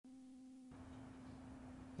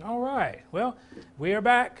All right. Well, we are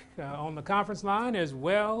back on the conference line as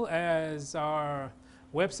well as our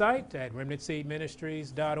website at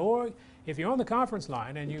remnantseedministries.org. If you're on the conference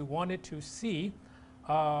line and you wanted to see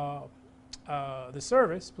the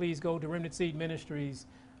service, please go to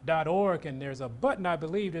remnantseedministries.org, and there's a button, I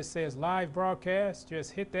believe, that says live broadcast.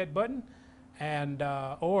 Just hit that button, and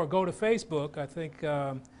or go to Facebook. I think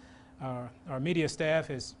our media staff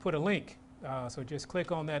has put a link. So just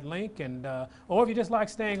click on that link, and or if you just like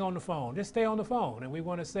staying on the phone, just stay on the phone. And we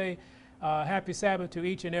want to say happy Sabbath to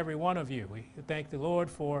each and every one of you. We thank the Lord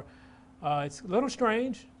for, it's a little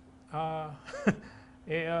strange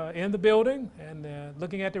in the building and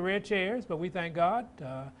looking at the red chairs, but we thank God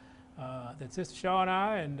that Sister Shaw and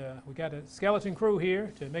I, and we got a skeleton crew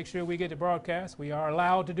here to make sure we get the broadcast. We are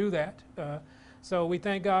allowed to do that. So we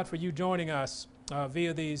thank God for you joining us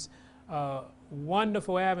via these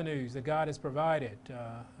wonderful avenues that God has provided.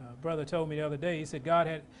 Brother told me the other day, he said God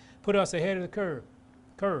had put us ahead of the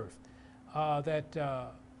curve,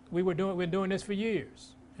 that we've been doing this for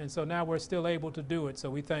years, and so now we're still able to do it, so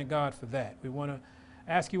we thank God for that. We want to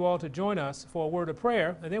ask you all to join us for a word of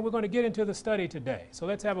prayer, and then we're going to get into the study today. So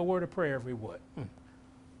let's have a word of prayer if we would.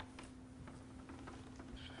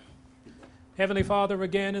 Heavenly Father,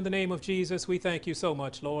 again, in the name of Jesus, we thank you so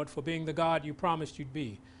much, Lord, for being the God you promised you'd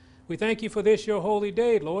be. We thank you for this, your holy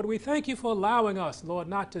day, Lord. We thank you for allowing us, Lord,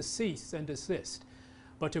 not to cease and desist,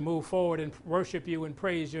 but to move forward and worship you and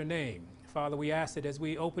praise your name. Father, we ask that as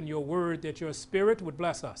we open your word, that your Spirit would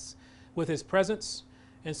bless us with his presence,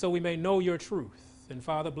 and so we may know your truth. And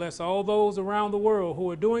Father, bless all those around the world who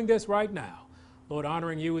are doing this right now. Lord,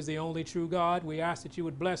 honoring you as the only true God, we ask that you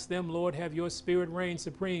would bless them, Lord, have your Spirit reign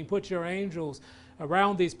supreme. Put your angels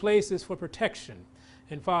around these places for protection.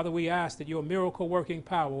 And Father, we ask that your miracle-working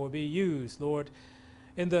power will be used, Lord,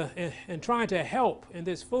 in trying to help in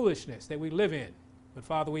this foolishness that we live in. But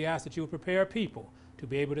Father, we ask that you would prepare people to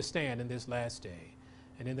be able to stand in this last day.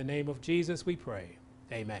 And in the name of Jesus we pray.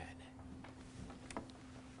 Amen.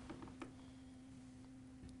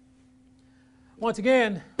 Once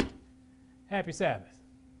again, happy Sabbath.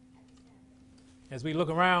 As we look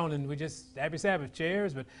around and we just, happy Sabbath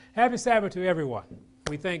chairs, but happy Sabbath to everyone.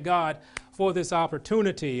 We thank God for this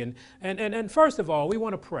opportunity. And first of all, we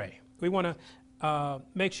want to pray. We want to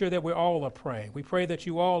make sure that we all are praying. We pray that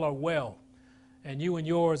you all are well and you and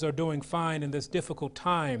yours are doing fine in this difficult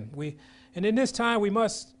time. And in this time, we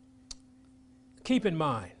must keep in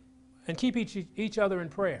mind and keep each other in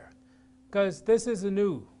prayer, because this is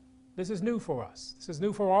new for us. This is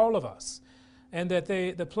new for all of us. And that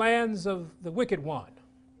the plans of the wicked one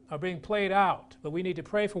are being played out, but we need to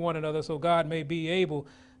pray for one another so God may be able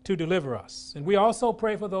to deliver us. And we also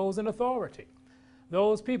pray for those in authority,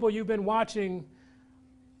 those people you've been watching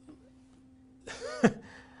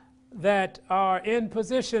that are in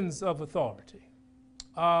positions of authority,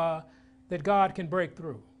 that God can break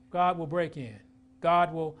through. God will break in.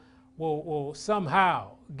 God will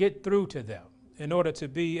somehow get through to them in order to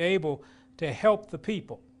be able to help the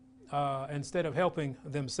people instead of helping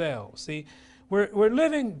themselves. See, we're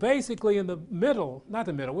living basically in the middle, not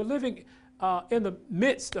the middle, we're living in the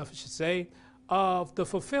midst of, I should say, of the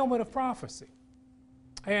fulfillment of prophecy.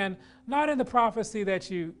 And not in the prophecy that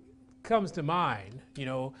comes to mind,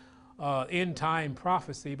 end time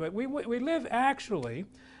prophecy, but we live actually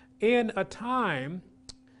in a time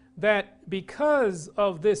that, because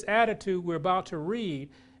of this attitude we're about to read,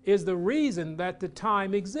 is the reason that the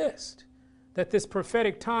time exists, that this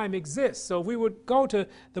prophetic time exists. So we would go to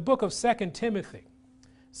the book of 2 Timothy,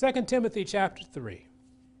 2 Timothy chapter 3.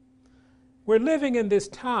 We're living in this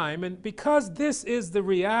time, and because this is the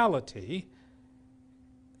reality,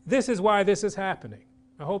 this is why this is happening.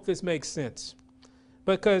 I hope this makes sense.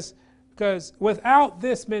 Because without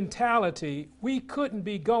this mentality, we couldn't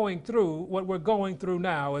be going through what we're going through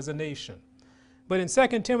now as a nation. But in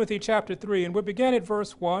 2 Timothy chapter 3, and we begin at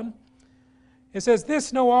verse 1, it says,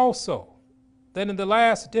 "This know also, that in the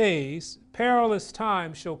last days perilous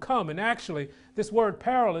times shall come." And actually, this word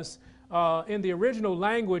perilous in the original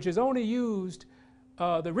language is only used,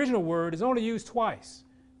 the original word is only used twice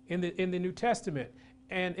in the New Testament.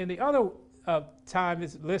 And in the other time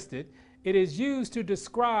it's listed, it is used to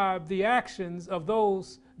describe the actions of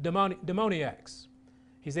those demoniacs.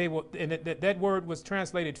 He's able, and that word was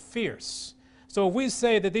translated fierce. So if we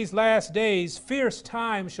say that these last days, fierce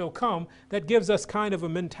times shall come, that gives us kind of a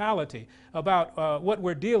mentality about what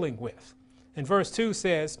we're dealing with. And verse 2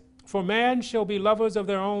 says, "For man shall be lovers of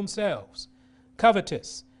their own selves,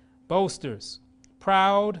 covetous, boasters,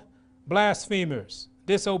 proud, blasphemers,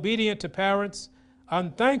 disobedient to parents,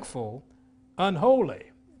 unthankful,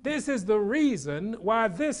 unholy." This is the reason why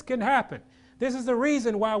this can happen. This is the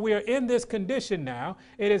reason why we are in this condition now.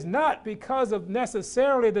 It is not because of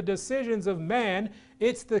necessarily the decisions of man.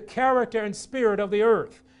 It's the character and spirit of the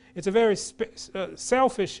earth. It's a very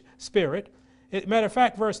selfish spirit. Matter of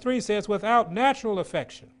fact, verse 3 says, without natural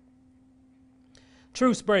affection,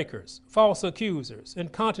 truce breakers, false accusers,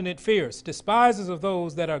 incontinent fierce, despisers of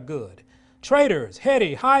those that are good, traitors,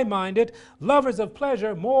 heady, high-minded, lovers of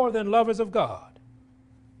pleasure more than lovers of God,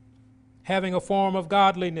 having a form of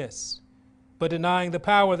godliness, but denying the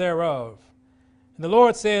power thereof. And the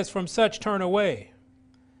Lord says, from such turn away.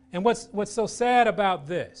 And what's so sad about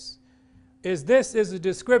this is a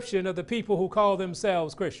description of the people who call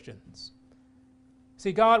themselves Christians.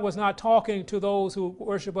 See, God was not talking to those who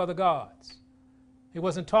worship other gods. He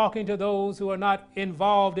wasn't talking to those who are not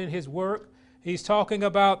involved in his work. He's talking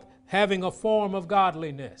about having a form of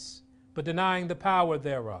godliness, but denying the power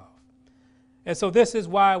thereof. And so this is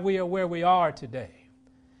why we are where we are today.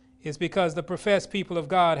 It's because the professed people of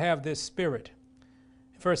God have this spirit.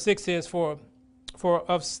 Verse 6 says, For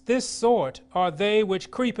of this sort are they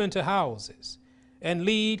which creep into houses, and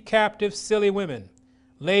lead captive silly women,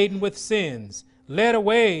 laden with sins, led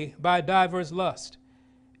away by divers lusts,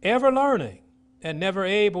 ever learning, and never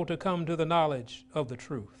able to come to the knowledge of the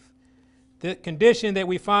truth. The condition that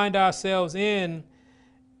we find ourselves in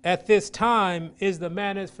at this time is the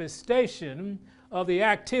manifestation of the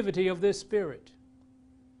activity of this spirit.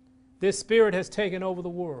 This spirit has taken over the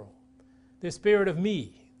world. This spirit of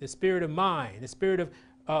me, the spirit of mine, the spirit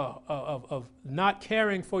of not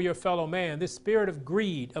caring for your fellow man, this spirit of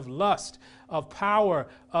greed, of lust, of power,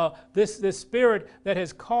 this spirit that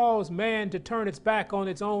has caused man to turn its back on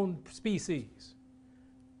its own species.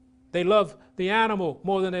 They love the animal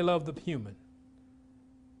more than they love the human.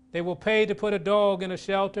 They will pay to put a dog in a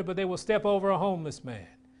shelter, but they will step over a homeless man.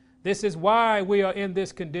 This is why we are in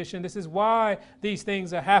this condition. This is why these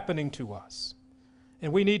things are happening to us.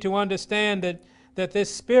 And we need to understand that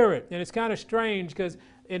this spirit, and it's kind of strange because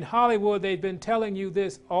in Hollywood they've been telling you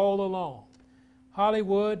this all along.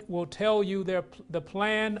 Hollywood will tell you the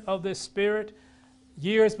plan of this spirit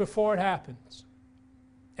years before it happens.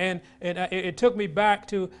 And it took me back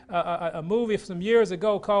to a movie some years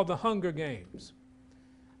ago called The Hunger Games.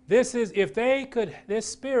 This is, if this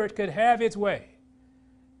spirit could have its way,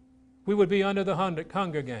 we would be under the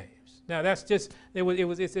Hunger Games. Now that's just,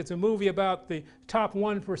 it's a movie about the top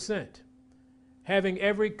 1% having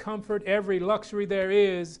every comfort, every luxury there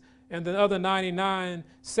is, and the other 99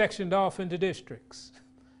 sectioned off into districts,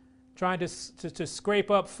 trying to scrape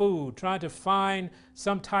up food, trying to find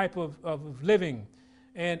some type of living.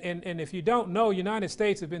 And if you don't know, United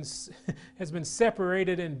States has been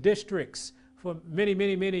separated in districts for many,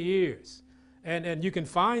 many, many years. And you can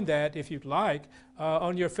find that, if you'd like,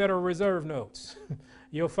 on your Federal Reserve notes.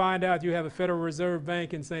 You'll find out you have a Federal Reserve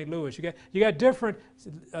Bank in St. Louis. You got different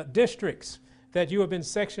districts that you have been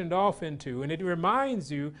sectioned off into, and it reminds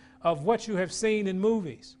you of what you have seen in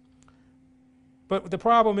movies. But the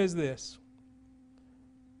problem is this: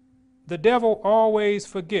 the devil always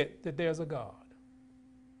forgets that there's a God.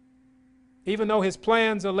 Even though his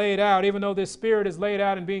plans are laid out, even though this spirit is laid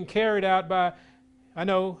out and being carried out by,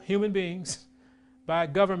 human beings, by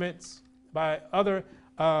governments, by other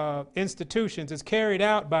institutions, it's carried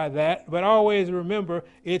out by that, but always remember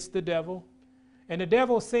it's the devil. And the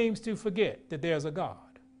devil seems to forget that there's a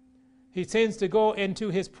God. He tends to go into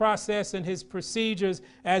his process and his procedures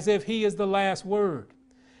as if he is the last word.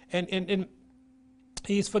 And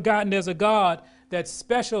he's forgotten there's a God that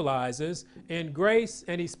specializes in grace,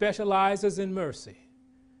 and he specializes in mercy.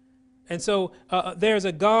 And so there's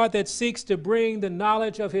a God that seeks to bring the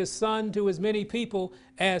knowledge of his Son to as many people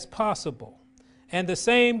as possible. And the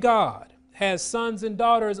same God has sons and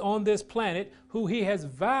daughters on this planet who he has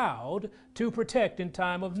vowed to protect in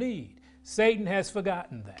time of need. Satan has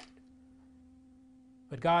forgotten that.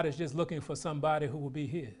 But God is just looking for somebody who will be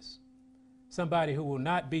his. Somebody who will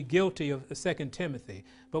not be guilty of 2 Timothy,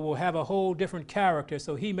 but will have a whole different character,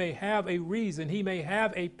 so he may have a reason, he may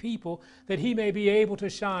have a people that he may be able to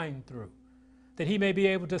shine through, that he may be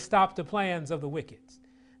able to stop the plans of the wicked,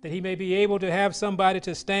 that he may be able to have somebody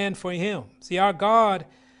to stand for him. See, our God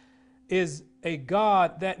is a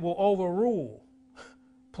God that will overrule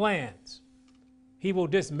plans. He will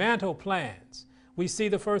dismantle plans. We see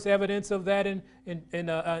the first evidence of that in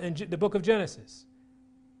the book of Genesis.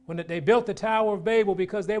 When they built the Tower of Babel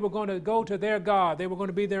because they were going to go to their God. They were going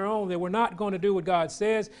to be their own. They were not going to do what God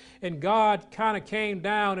says. And God kind of came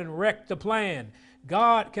down and wrecked the plan.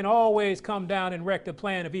 God can always come down and wreck the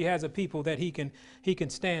plan if he has a people that he can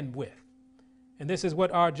stand with. And this is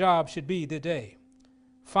what our job should be today.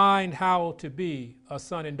 Find how to be a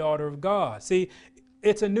son and daughter of God. See,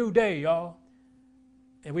 it's a new day, y'all.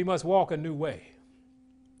 and we must walk a new way.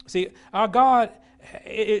 See, our God,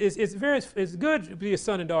 it's good to be a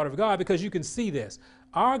son and daughter of God because you can see this.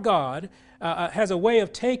 Our God has a way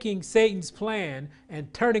of taking Satan's plan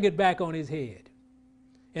and turning it back on his head.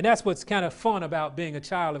 And that's what's kind of fun about being a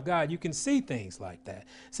child of God. You can see things like that.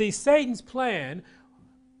 See, Satan's plan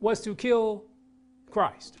was to kill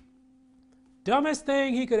Christ. Dumbest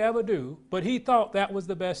thing he could ever do, but he thought that was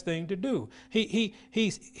the best thing to do. He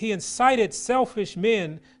incited selfish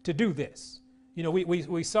men to do this. You know,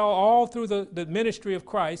 we saw all through the ministry of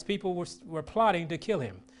Christ, people were plotting to kill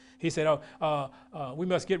him. He said, we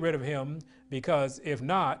must get rid of him because if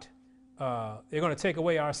not, they're going to take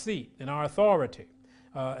away our seat and our authority.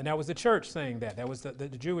 And that was the church saying that. That was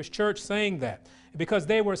the Jewish church saying that because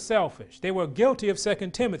they were selfish. They were guilty of 2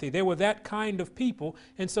 Timothy. They were that kind of people.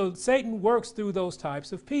 And so Satan works through those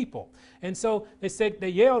types of people. And so they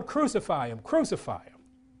yelled, crucify him, crucify him.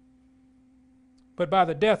 But by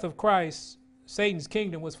the death of Christ, Satan's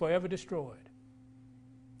kingdom was forever destroyed.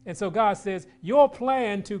 And so God says, your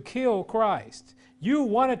plan to kill Christ, you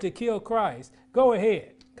wanted to kill Christ, go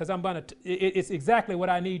ahead. Because it's exactly what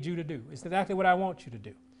I need you to do. It's exactly what I want you to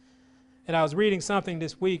do. And I was reading something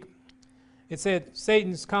this week. It said,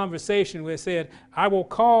 Satan's conversation where it said, I will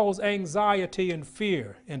cause anxiety and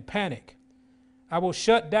fear and panic. I will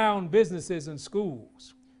shut down businesses and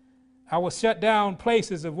schools. I will shut down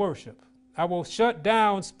places of worship. I will shut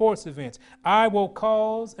down sports events. I will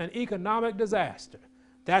cause an economic disaster.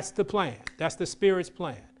 That's the plan. That's the Spirit's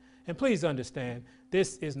plan. And please understand,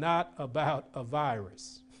 this is not about a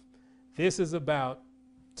virus. This is about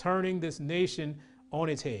turning this nation on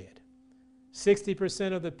its head.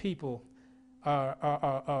 60% of the people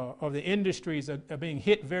of the industries are being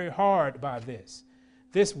hit very hard by this.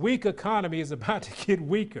 This weak economy is about to get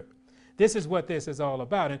weaker. This is what this is all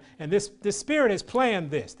about. And this Spirit has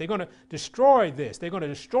planned this. They're going to destroy this. They're going to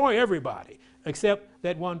destroy everybody except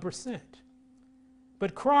that 1%.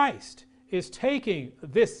 But Christ is taking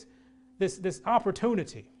this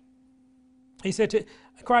opportunity. He said,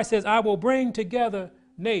 Christ says, I will bring together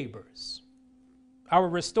neighbors. I will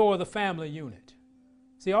restore the family unit.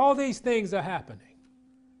 See, all these things are happening.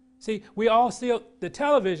 See, we all see the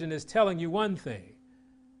television is telling you one thing,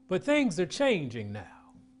 but things are changing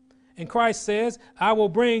now. And Christ says, I will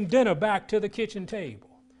bring dinner back to the kitchen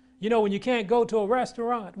table. You know, when you can't go to a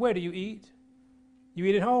restaurant, where do you eat? You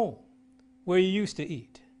eat at home, where you used to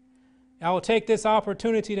eat. I will take this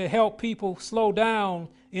opportunity to help people slow down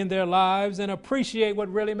in their lives and appreciate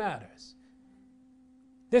what really matters.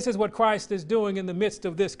 This is what Christ is doing in the midst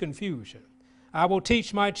of this confusion. I will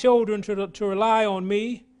teach my children to rely on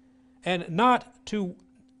me and not to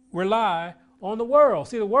rely on the world.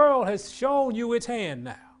 See, the world has shown you its hand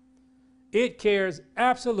now. It cares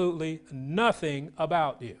absolutely nothing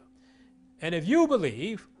about you. And if you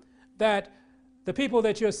believe that the people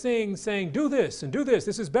that you're seeing saying, do this and do this,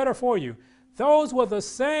 this is better for you, those were the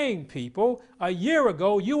same people a year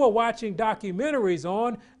ago you were watching documentaries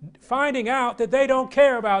on, finding out that they don't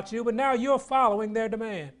care about you, but now you're following their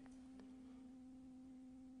demand.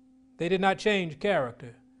 They did not change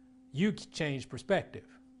character. You changed perspective.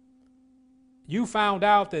 You found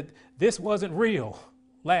out that this wasn't real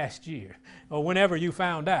last year or whenever you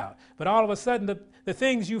found out. But all of a sudden, the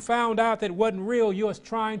things you found out that wasn't real, you're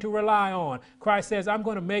trying to rely on. Christ says, I'm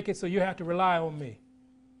going to make it so you have to rely on me.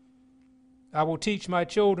 I will teach my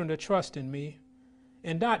children to trust in me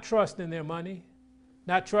and not trust in their money,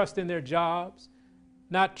 not trust in their jobs,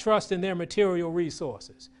 not trust in their material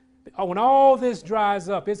resources. When all this dries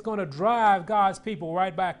up, it's going to drive God's people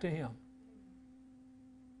right back to him.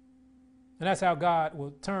 And that's how God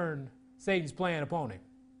will turn Satan's plan upon him.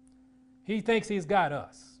 He thinks he's got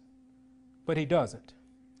us, but he doesn't.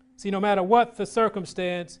 See, no matter what the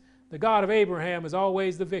circumstance, the God of Abraham is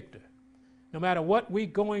always the victor. No matter what we're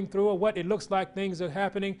going through or what it looks like things are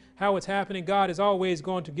happening, how it's happening, God is always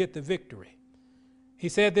going to get the victory. He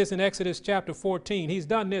said this in Exodus chapter 14. He's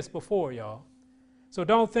done this before, y'all. So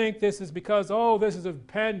don't think this is because, oh, this is a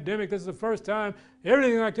pandemic, this is the first time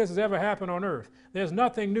everything like this has ever happened on earth. There's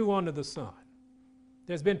nothing new under the sun.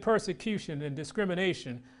 There's been persecution and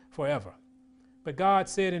discrimination forever. But God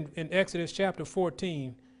said in Exodus chapter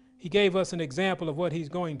 14, he gave us an example of what he's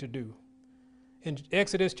going to do. In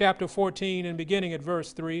Exodus chapter 14 and beginning at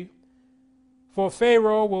verse 3, for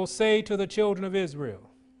Pharaoh will say to the children of Israel,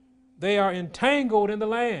 they are entangled in the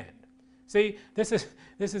land. See, this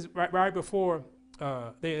is right before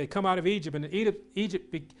they come out of Egypt, and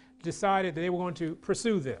Egypt decided that they were going to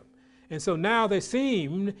pursue them. And so now it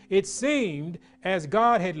seemed as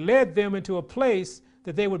God had led them into a place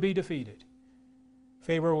that they would be defeated.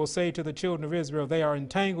 Pharaoh will say to the children of Israel, they are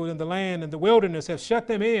entangled in the land, and the wilderness has shut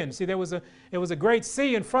them in. See, it was a great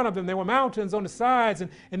sea in front of them. There were mountains on the sides, and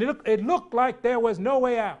it looked like there was no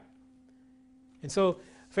way out. And so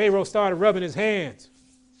Pharaoh started rubbing his hands.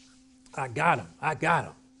 I got them. I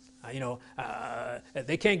got them.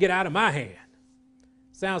 They can't get out of my hand.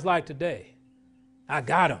 Sounds like today. I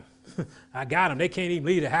got them. I got them. They can't even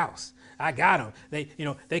leave the house. I got them.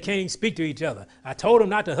 They can't even speak to each other. I told them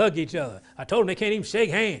not to hug each other. I told them they can't even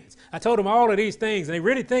shake hands. I told them all of these things, and they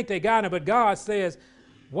really think they got them, but God says,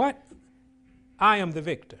 what? I am the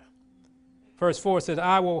victor. Verse 4 says,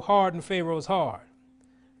 I will harden Pharaoh's heart,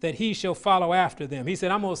 that he shall follow after them. He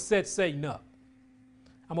said, I'm going to set Satan up.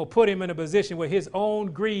 I'm going to put him in a position where his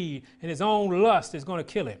own greed and his own lust is going to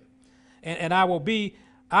kill him. And I will be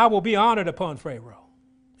honored upon Pharaoh.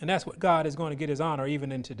 And that's what God is going to get his honor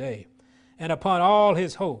even in today. And upon all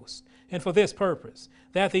his hosts, and for this purpose,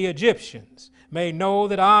 that the Egyptians may know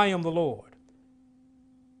that I am the Lord.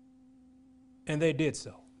 And they did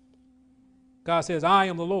so. God says, I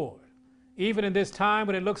am the Lord. Even in this time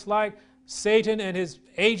when it looks like Satan and his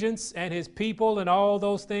agents and his people and all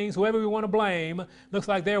those things, whoever we want to blame, looks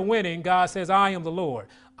like they're winning, God says, I am the Lord.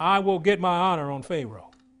 I will get my honor on Pharaoh.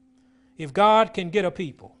 If God can get a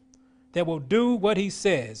people that will do what he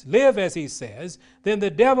says, live as he says, then the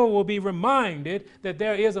devil will be reminded that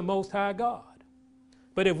there is a Most High God.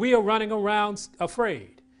 But if we are running around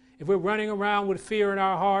afraid, if we're running around with fear in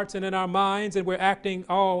our hearts and in our minds, and we're acting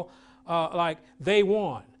all like they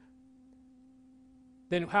won,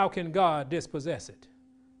 then how can God dispossess it?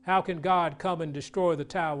 How can God come and destroy the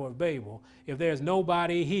Tower of Babel if there's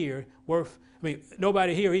nobody here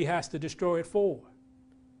nobody here he has to destroy it for?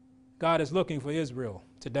 God is looking for Israel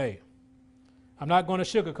today. I'm not going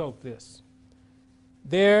to sugarcoat this.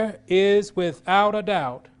 There is, without a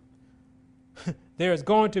doubt, there is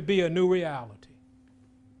going to be a new reality.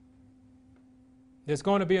 There's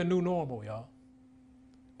going to be a new normal, y'all.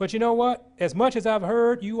 But you know what? As much as I've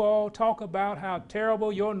heard you all talk about how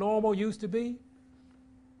terrible your normal used to be,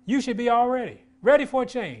 you should be already ready for a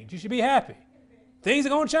change. You should be happy. Things are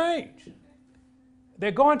going to change. They're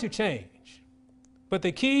going to change. But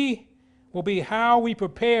the key will be how we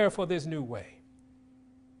prepare for this new way.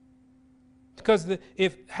 Because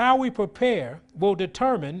how we prepare will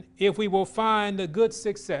determine if we will find the good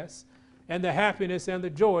success and the happiness and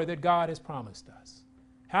the joy that God has promised us.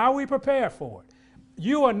 How we prepare for it.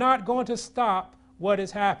 You are not going to stop what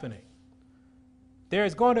is happening. There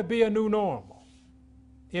is going to be a new normal.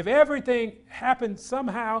 If everything happens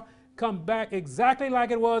somehow, come back exactly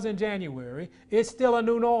like it was in January, it's still a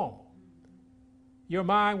new normal. Your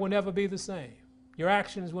mind will never be the same. Your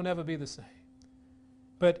actions will never be the same.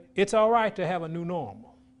 But it's all right to have a new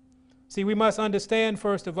normal. See, we must understand,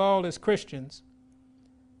 first of all, as Christians,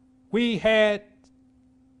 we had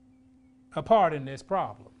a part in this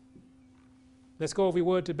problem. Let's go, if we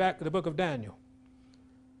would, back to the book of Daniel.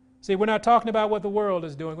 See, we're not talking about what the world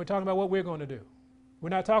is doing. We're talking about what we're going to do. We're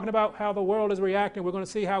not talking about how the world is reacting. We're going to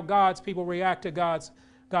see how God's people react to God's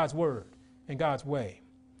word and God's way.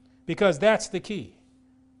 Because that's the key.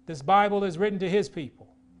 This Bible is written to his people.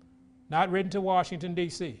 Not written to Washington,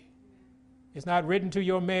 D.C. It's not written to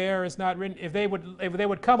your mayor. It's not written, if they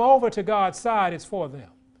would come over to God's side, it's for them.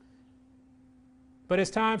 But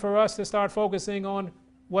it's time for us to start focusing on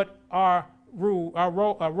what our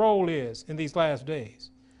role is in these last days.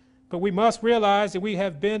 But we must realize that we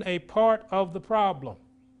have been a part of the problem.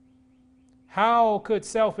 How could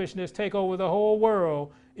selfishness take over the whole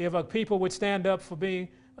world if a people would stand up for being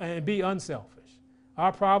and be unselfish?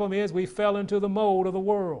 Our problem is we fell into the mold of the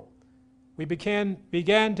world. We began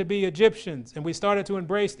to be Egyptians, and we started to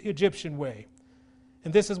embrace the Egyptian way.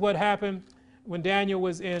 And this is what happened when Daniel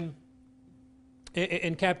was in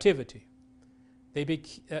captivity.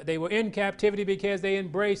 They were in captivity because they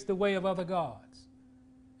embraced the way of other gods.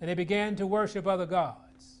 And they began to worship other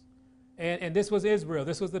gods. And this was Israel.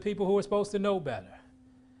 This was the people who were supposed to know better.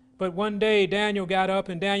 But one day Daniel got up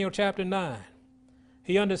in Daniel chapter 9.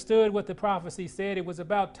 He understood what the prophecy said. It was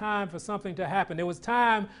about time for something to happen. There was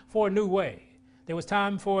time for a new way. There was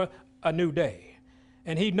time for a new day.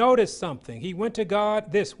 And he noticed something. He went to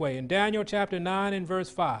God this way in Daniel chapter 9 and verse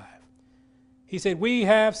 5. He said, we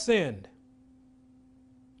have sinned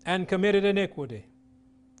and committed iniquity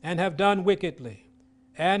and have done wickedly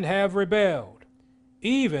and have rebelled,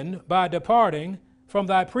 even by departing from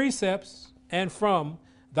thy precepts and from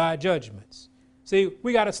thy judgments. See,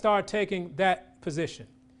 we got to start taking that position.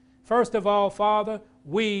 First of all, Father,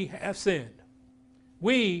 we have sinned.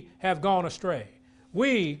 We have gone astray.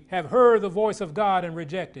 We have heard the voice of God and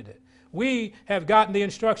rejected it. We have gotten the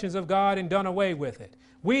instructions of God and done away with it.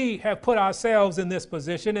 We have put ourselves in this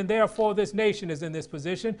position, and therefore this nation is in this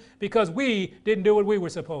position because we didn't do what we were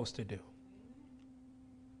supposed to do.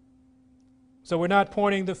 So we're not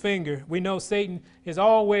pointing the finger. We know Satan is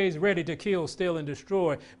always ready to kill, steal, and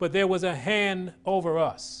destroy, but there was a hand over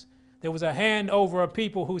us. There was a hand over a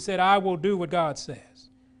people who said, I will do what God says.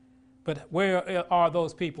 But where are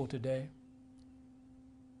those people today?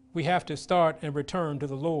 We have to start and return to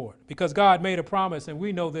the Lord because God made a promise, and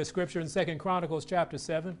we know this scripture in 2 Chronicles chapter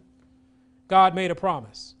 7. God made a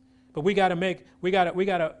promise, but we got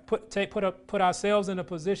to put ourselves in a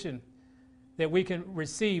position that we can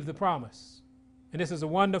receive the promise. And this is a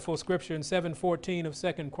wonderful scripture in 7:14 of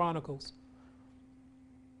 2 Chronicles.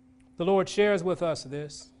 The Lord shares with us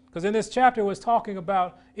this because in this chapter it was talking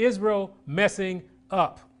about Israel messing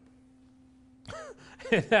up.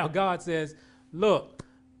 And now God says, look,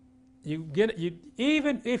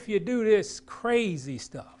 even if you do this crazy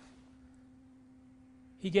stuff,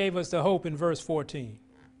 he gave us the hope in verse 14.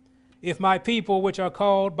 If my people which are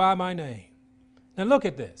called by my name. Now look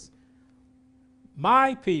at this.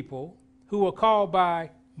 My people who are called by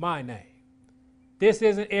my name. This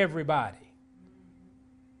isn't everybody.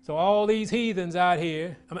 So all these heathens out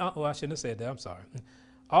here, I shouldn't have said that, I'm sorry.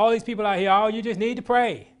 All these people out here, you just need to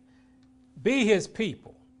pray. Be his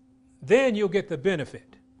people. Then you'll get the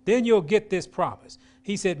benefit. Then you'll get this promise.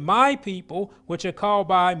 He said, my people, which are called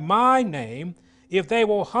by my name, if they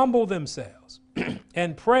will humble themselves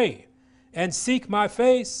and pray and seek my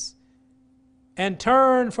face and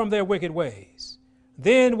turn from their wicked ways,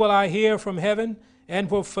 then will I hear from heaven and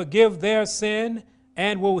will forgive their sin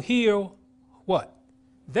and will heal what?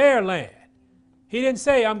 Their land. He didn't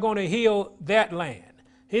say I'm going to heal that land.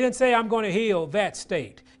 He didn't say I'm going to heal that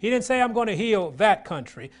state. He didn't say I'm going to heal that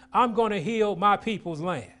country. I'm going to heal my people's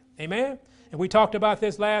land. Amen? And we talked about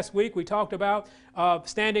this last week. We talked about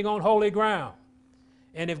standing on holy ground.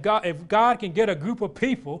 And if God can get a group of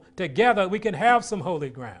people together, we can have some holy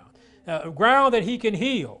ground. Ground that he can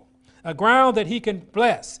heal. A ground that he can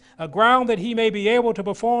bless, a ground that he may be able to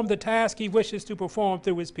perform the task he wishes to perform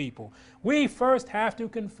through his people. We first have to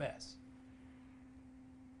confess.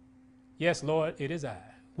 Yes, Lord, it is I.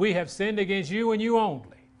 We have sinned against you and you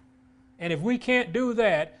only. And if we can't do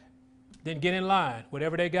that, then get in line,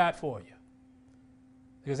 whatever they got for you.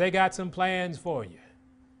 Because they got some plans for you.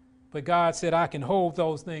 But God said, I can hold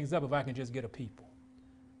those things up if I can just get a people.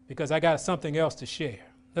 Because I got something else to share.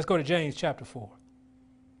 Let's go to James chapter 4.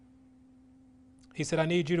 He said, I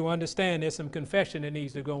need you to understand there's some confession that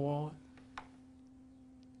needs to go on.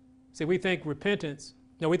 See, we think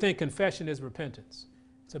confession is repentance.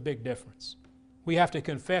 It's a big difference. We have to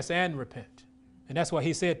confess and repent. And that's why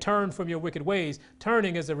he said, turn from your wicked ways.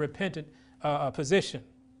 Turning is a repentant position.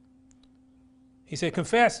 He said,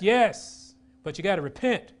 confess, yes, but you got to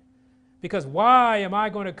repent. Because why am I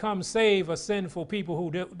going to come save a sinful people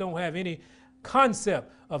who don't have any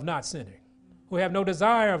concept of not sinning? Who have no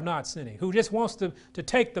desire of not sinning, who just wants to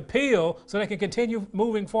take the pill so they can continue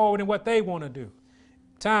moving forward in what they want to do.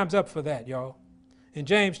 Time's up for that, y'all. In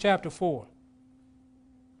James chapter 4,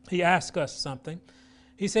 he asked us something.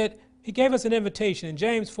 He said, he gave us an invitation in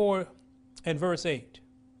James 4 and verse 8.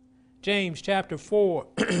 James chapter 4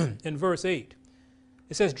 and verse 8.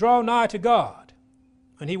 It says, draw nigh to God,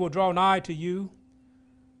 and he will draw nigh to you.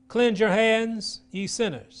 Cleanse your hands, ye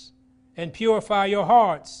sinners, and purify your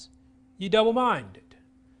hearts, ye double-minded.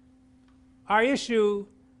 Our issue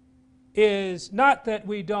is not that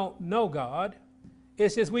we don't know God.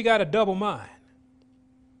 It's just we got a double mind.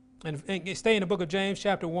 And stay in the book of James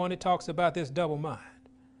chapter 1, it talks about this double mind.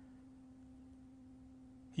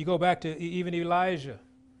 You go back to even Elijah.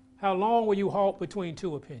 How long will you halt between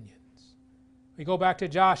two opinions? We go back to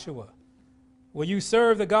Joshua. Will you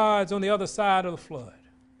serve the gods on the other side of the flood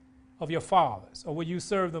of your fathers, or will you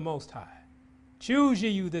serve the Most High? Choose ye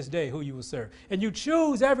you this day who you will serve. And you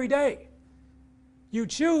choose every day. You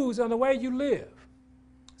choose on the way you live.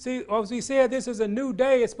 See, as we said, this is a new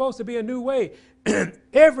day. It's supposed to be a new way.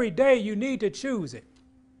 Every day you need to choose it.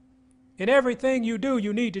 In everything you do,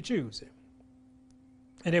 you need to choose it.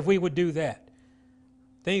 And if we would do that,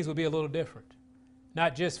 things would be a little different.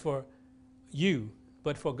 Not just for you,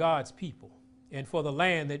 but for God's people and for the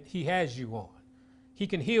land that he has you on. He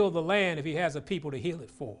can heal the land if he has a people to heal it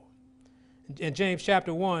for. In James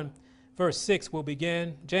chapter 1, verse 6 will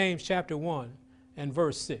begin. James chapter 1 and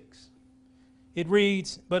verse 6. It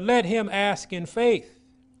reads, but let him ask in faith.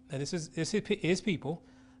 Now this is his people,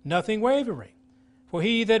 nothing wavering. For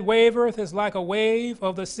he that wavereth is like a wave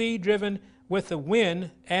of the sea driven with the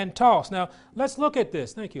wind and tossed. Now let's look at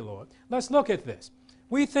this. Thank you, Lord. Let's look at this.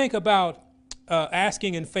 We think about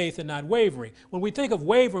asking in faith and not wavering. When we think of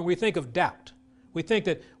wavering, we think of doubt. We think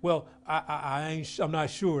that, well, I'm not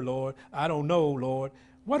sure, Lord. I don't know, Lord.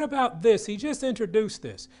 What about this? He just introduced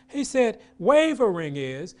this. He said, wavering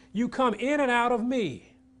is you come in and out of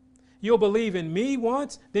me. You'll believe in me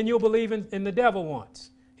once, then you'll believe in the devil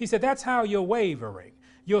once. He said, that's how you're wavering.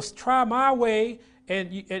 You'll try my way,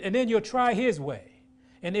 and then you'll try his way.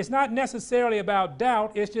 And it's not necessarily about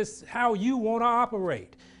doubt. It's just how you want to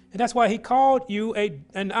operate. And that's why he called you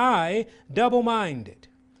an eye double-minded.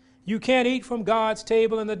 You can't eat from God's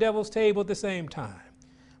table and the devil's table at the same time.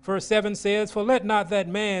 Verse 7 says, for let not that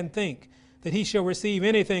man think that he shall receive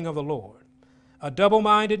anything of the Lord. A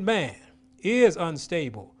double-minded man is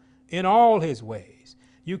unstable in all his ways.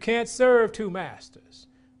 You can't serve two masters.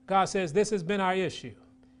 God says this has been our issue.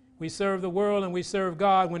 We serve the world and we serve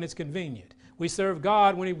God when it's convenient. We serve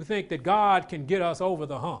God when we think that God can get us over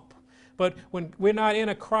the hump. But when we're not in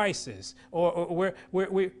a crisis or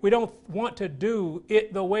we don't want to do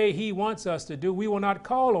it the way he wants us to do, we will not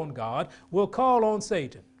call on God. We'll call on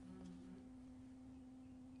Satan.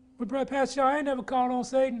 But Brother Pastor, I ain't never called on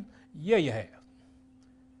Satan. Yeah, you have.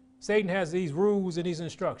 Satan has these rules and these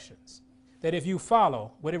instructions that if you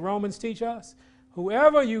follow, what did Romans teach us?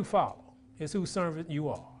 Whoever you follow is whose servant you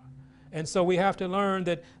are. And so we have to learn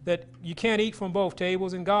that you can't eat from both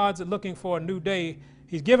tables, and God's looking for a new day.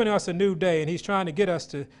 He's giving us a new day, and he's trying to get us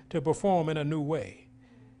to perform in a new way.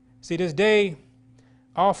 See, this day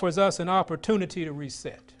offers us an opportunity to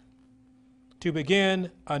reset, to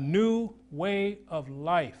begin a new way of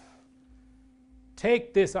life.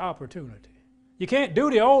 Take this opportunity. You can't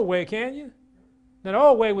do the old way, can you? Now, the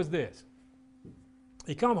old way was this.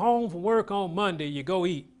 You come home from work on Monday, you go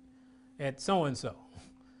eat at so-and-so.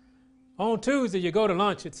 On Tuesday, you go to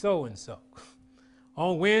lunch at so-and-so.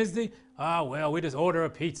 On Wednesday, we just order a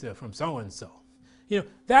pizza from so-and-so.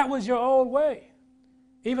 That was your old way.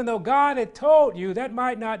 Even though God had told you that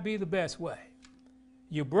might not be the best way.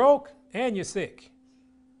 You're broke and you're sick.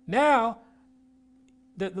 Now,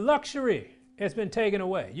 the luxury has been taken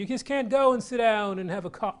away. You just can't go and sit down and have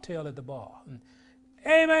a cocktail at the bar.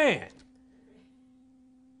 Amen.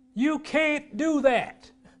 You can't do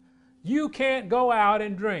that. You can't go out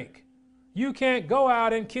and drink. You can't go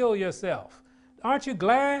out and kill yourself. Aren't you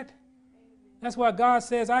glad? That's why God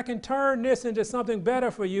says, I can turn this into something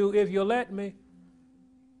better for you if you let me.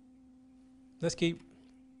 Let's keep.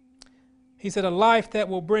 He said, a life that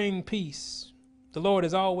will bring peace. The Lord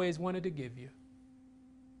has always wanted to give you.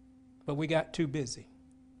 But we got too busy.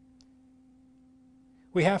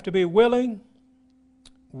 We have to be willing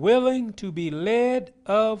to be led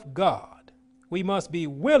of God. We must be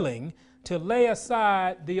willing to lay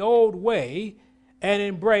aside the old way and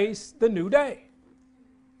embrace the new day.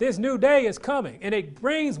 This new day is coming, and it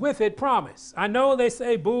brings with it promise. I know they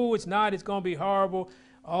say, boo, it's not, it's going to be horrible.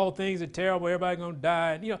 All things are terrible, everybody's going to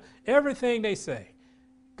die. Everything they say.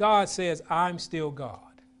 God says, I'm still God.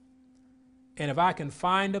 And if I can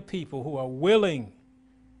find a people who are willing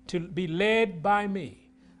to be led by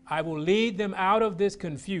me, I will lead them out of this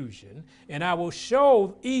confusion, and I will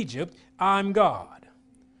show Egypt I'm God.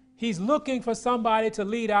 He's looking for somebody to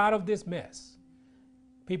lead out of this mess.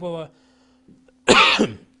 People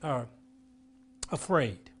are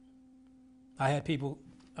afraid. I had people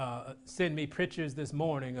send me pictures this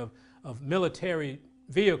morning of military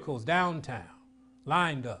vehicles downtown,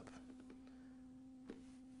 lined up.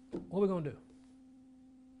 What are we going to do?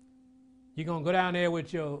 You're going to go down there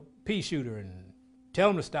with your pea shooter and tell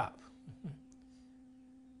them to stop.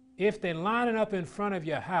 If they're lining up in front of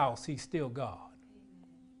your house, he's still God.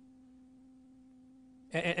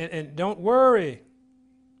 And don't worry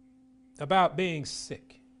about being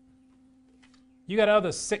sick. You got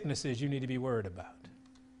other sicknesses you need to be worried about.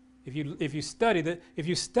 If you study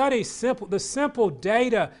the simple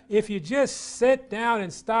data, if you just sit down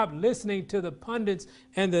and stop listening to the pundits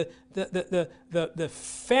and the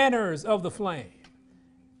fanners of the flame,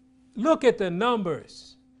 look at the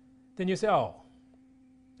numbers, then you say, oh,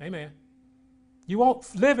 amen. You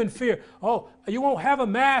won't live in fear. Oh, you won't have a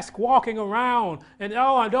mask walking around and,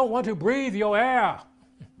 oh, I don't want to breathe your air.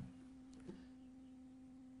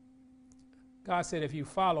 God said, if you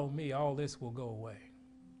follow me, all this will go away.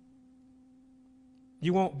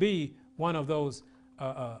 You won't be one of those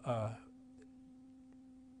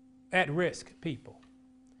at-risk people.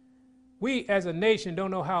 We as a nation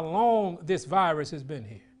don't know how long this virus has been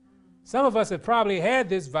here. Some of us have probably had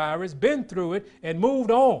this virus, been through it, and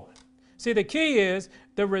moved on. See, the key is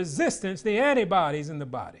the resistance, the antibodies in the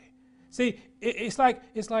body. See, it's like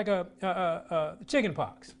a chicken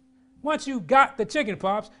pox. Once you got the chicken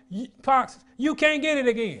pox, you can't get it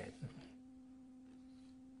again.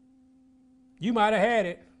 You might have had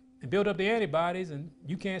it and built up the antibodies, and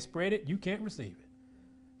you can't spread it, you can't receive it.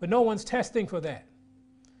 But no one's testing for that.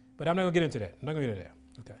 But I'm not going to get into that. I'm not going to get into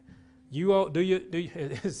that. Okay. You all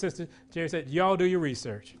Sister Jerry said, y'all do your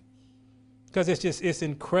research. Because it's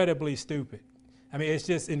incredibly stupid. I mean, it's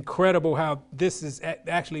just incredible how this is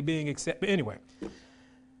actually being accepted. Anyway,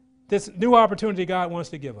 this new opportunity God wants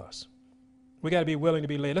to give us, we got to be willing to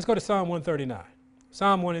be led. Let's go to Psalm 139.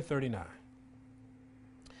 Psalm 139.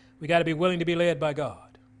 We got to be willing to be led by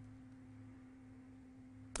God.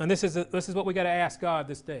 And this is what we got to ask God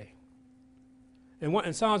this day.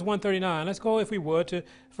 In Psalms 139, let's go, if we would, to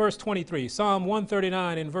verse 23. Psalm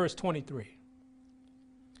 139 in verse 23.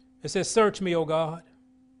 It says, search me, O God,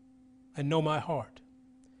 and know my heart.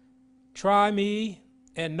 Try me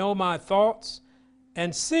and know my thoughts,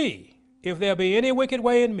 and see if there be any wicked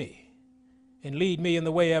way in me, and lead me in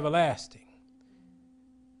the way everlasting.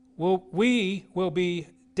 We will be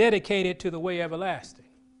dedicated to the way everlasting.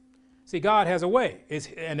 See, God has a way. It's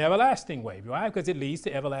an everlasting way, right? Because it leads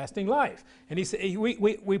to everlasting life. And he said,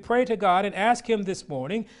 we pray to God and ask him this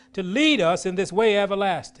morning to lead us in this way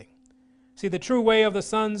everlasting. See, the true way of the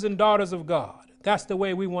sons and daughters of God. That's the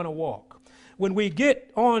way we want to walk. When we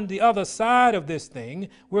get on the other side of this thing,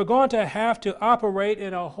 we're going to have to operate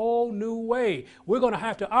in a whole new way. We're going to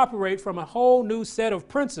have to operate from a whole new set of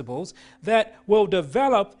principles that will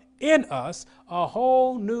develop in us a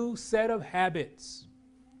whole new set of habits.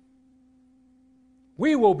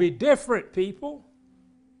 We will be different, people.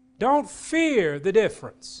 Don't fear the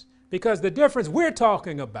difference, because the difference we're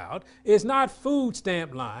talking about is not food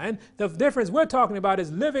stamp line. The difference we're talking about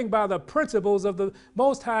is living by the principles of the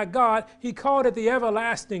Most High God. He called it the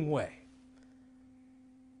everlasting way.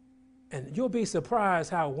 And you'll be surprised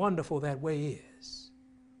how wonderful that way is.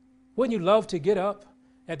 Wouldn't you love to get up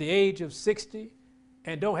at the age of 60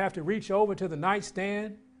 and don't have to reach over to the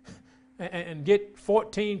nightstand and get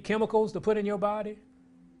 14 chemicals to put in your body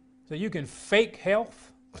so you can fake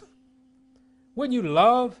health? Wouldn't you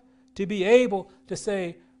love to be able to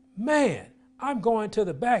say, man, I'm going to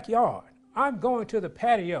the backyard. I'm going to the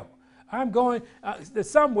patio. I'm going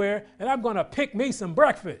somewhere, and I'm going to pick me some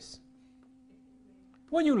breakfast.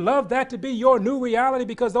 Wouldn't you love that to be your new reality,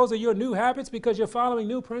 because those are your new habits, because you're following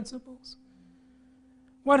new principles?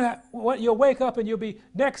 What you'll wake up and you'll be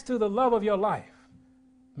next to the love of your life,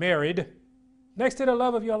 married, next to the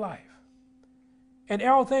love of your life, and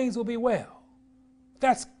all things will be well.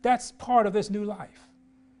 That's part of this new life.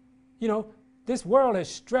 You know, this world has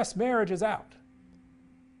stressed marriages out.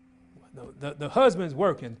 The husband's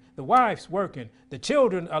working, the wife's working, the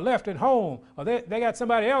children are left at home, or they got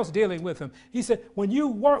somebody else dealing with them. He said, when you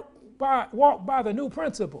walk by the new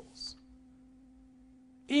principles,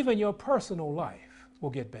 even your personal life will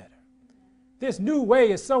get better. This new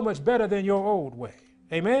way is so much better than your old way.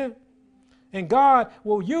 Amen? And God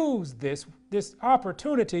will use this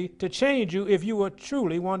opportunity to change you if you will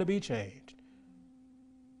truly want to be changed.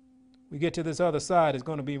 We get to this other side, it's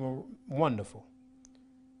going to be wonderful.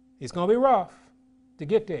 It's going to be rough to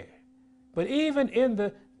get there. But even in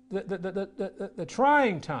the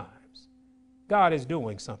trying times, God is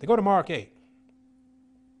doing something. Go to Mark 8.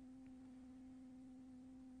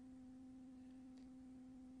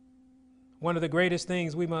 One of the greatest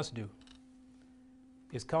things we must do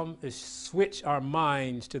is switch our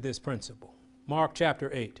minds to this principle. Mark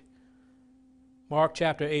chapter 8. Mark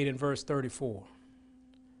chapter 8 and verse 34.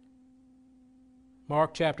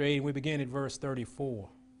 Mark chapter 8, we begin at verse 34.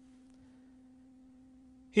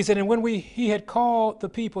 He said, and when he had called the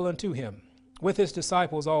people unto him, with his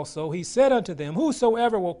disciples also, he said unto them,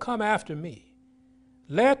 whosoever will come after me,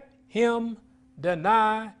 let him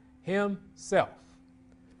deny himself.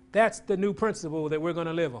 That's the new principle that we're going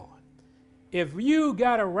to live on. If you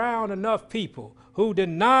got around enough people who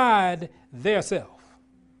denied their self,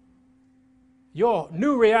 your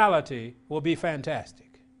new reality will be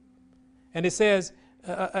fantastic. And it says,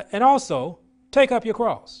 and also take up your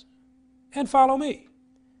cross and follow me.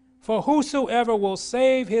 For whosoever will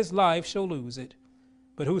save his life shall lose it,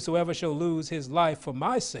 but whosoever shall lose his life for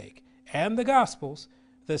my sake and the gospel's,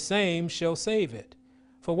 the same shall save it.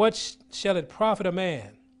 For what shall it profit a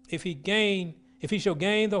man if he shall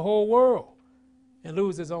gain the whole world and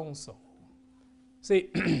lose his own soul?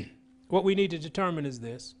 See, what we need to determine is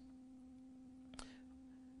this,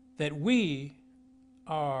 that we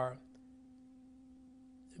are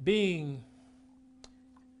being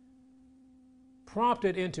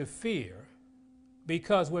prompted into fear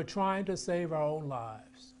because we're trying to save our own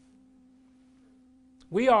lives.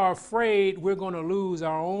 We are afraid we're going to lose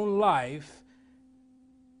our own life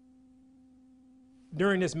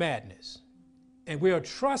during this madness. And we are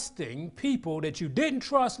trusting people that you didn't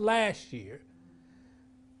trust last year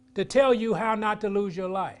to tell you how not to lose your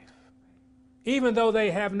life, even though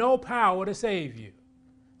they have no power to save you.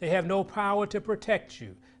 They have no power to protect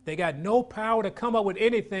you. They got no power to come up with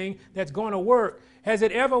anything that's going to work. Has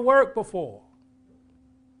it ever worked before?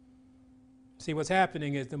 See, what's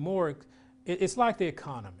happening is it's like the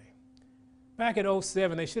economy. Back in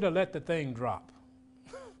 2007, they should have let the thing drop.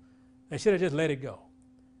 They should have just let it go.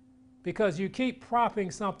 Because you keep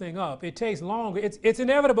propping something up, it takes longer. It's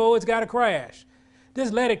inevitable, it's got to crash.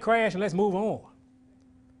 Just let it crash and let's move on.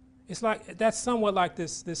 It's like, that's somewhat like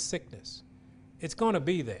this sickness. It's going to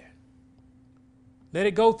be there. Let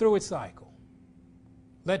it go through its cycle.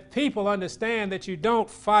 Let people understand that you don't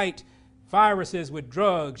fight viruses with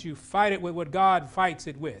drugs. You fight it with what God fights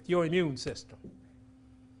it with, your immune system.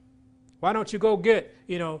 Why don't you go get,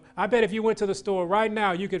 I bet if you went to the store right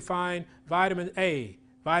now, you could find vitamin A,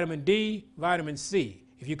 vitamin D, vitamin C.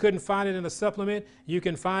 If you couldn't find it in a supplement, you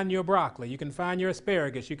can find your broccoli, you can find your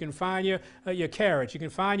asparagus, you can find your carrots, you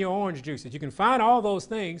can find your orange juices, you can find all those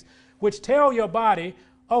things which tell your body,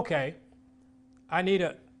 okay, I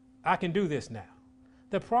can do this now.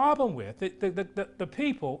 The problem with the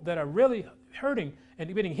people that are really hurting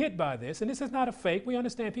and getting hit by this, and this is not a fake, we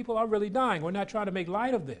understand people are really dying. We're not trying to make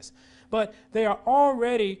light of this. But they are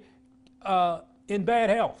already in bad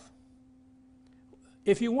health.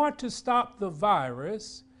 If you want to stop the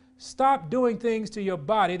virus, stop doing things to your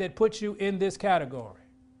body that puts you in this category.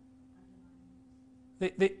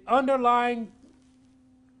 The underlying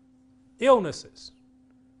illnesses,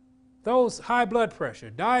 those high blood pressure,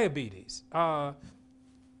 diabetes,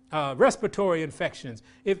 respiratory infections.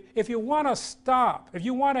 If you want to stop, if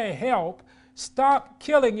you want to help, stop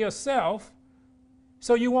killing yourself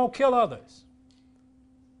so you won't kill others.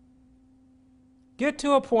 Get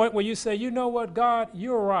to a point where you say, you know what, God,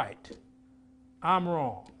 you're right. I'm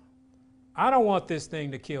wrong. I don't want this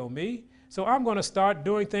thing to kill me, so I'm going to start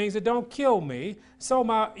doing things that don't kill me. So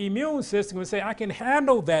my immune system will say, I can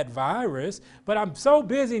handle that virus, but I'm so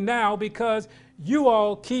busy now because you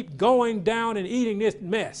all keep going down and eating this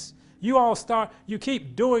mess. You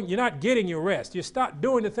keep doing, you're not getting your rest. You stop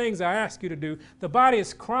doing the things I ask you to do. The body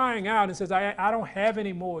is crying out and says, I don't have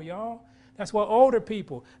any more, y'all. That's why older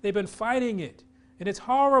people, they've been fighting it. And it's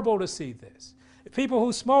horrible to see this. People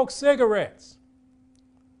who smoke cigarettes,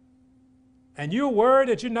 and you're worried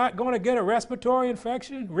that you're not going to get a respiratory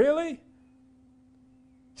infection? Really?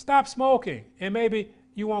 Stop smoking, and maybe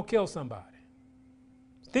you won't kill somebody.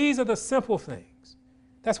 These are the simple things.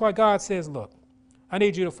 That's why God says, look, I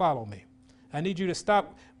need you to follow me. I need you to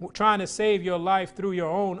stop trying to save your life through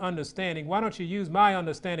your own understanding. Why don't you use my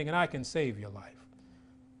understanding and I can save your life?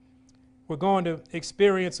 We're going to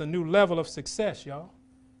experience a new level of success, y'all.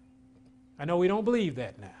 I know we don't believe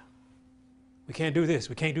that now. We can't do this,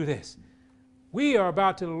 we can't do this. We are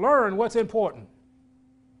about to learn what's important.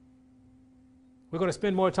 We're going to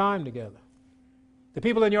spend more time together. The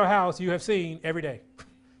people in your house you have seen every day.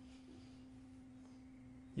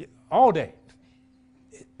 All day.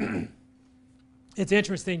 It's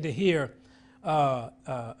interesting to hear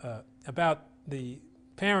about the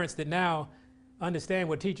parents that now understand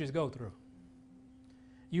what teachers go through.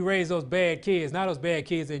 You raise those bad kids, not those bad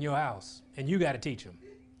kids in your house, and you got to teach them.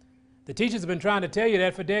 The teachers have been trying to tell you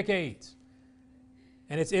that for decades.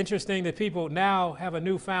 And it's interesting that people now have a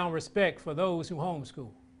newfound respect for those who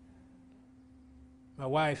homeschool. My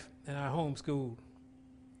wife and I homeschooled,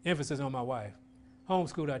 emphasis on my wife,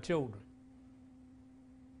 homeschooled our children.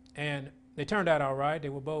 And they turned out all right. They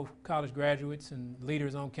were both college graduates and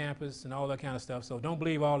leaders on campus and all that kind of stuff. So don't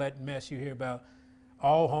believe all that mess you hear about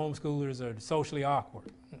all homeschoolers are socially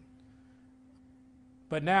awkward.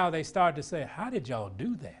 But now they start to say, how did y'all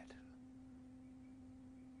do that?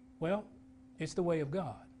 Well, it's the way of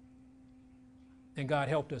God. And God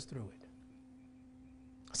helped us through it.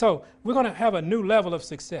 So we're going to have a new level of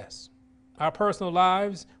success. Our personal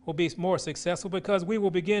lives will be more successful because we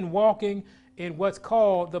will begin walking in what's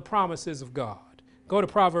called the promises of God. Go to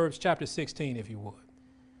Proverbs chapter 16, if you would.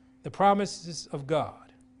 The promises of God.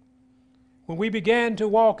 When we began to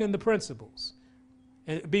walk in the principles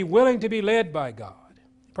and be willing to be led by God.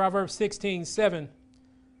 Proverbs 16:7,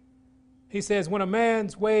 he says, when a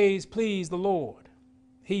man's ways please the Lord,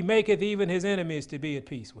 he maketh even his enemies to be at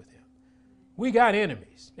peace with him. We got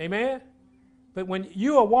enemies, amen? But when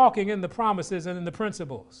you are walking in the promises and in the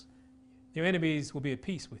principles, your enemies will be at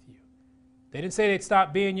peace with you. They didn't say they'd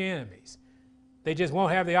stop being your enemies. They just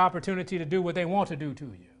won't have the opportunity to do what they want to do to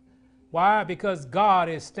you. Why? Because God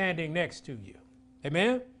is standing next to you.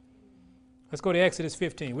 Amen? Let's go to Exodus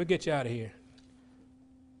 15. We'll get you out of here.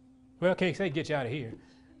 Well, I can't say get you out of here.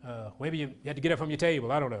 Maybe you had to get up from your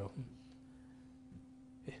table. I don't know.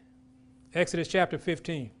 Exodus chapter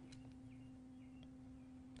 15.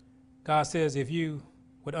 God says, if you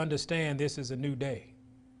would understand this is a new day,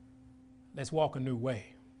 let's walk a new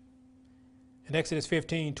way. In Exodus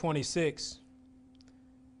 15:26,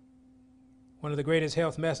 one of the greatest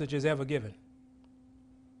health messages ever given,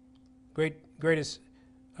 greatest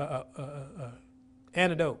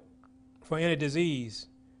antidote for any disease,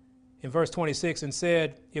 in verse 26, and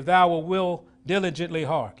said, if thou will diligently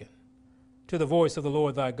hearken to the voice of the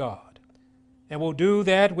Lord thy God, and will do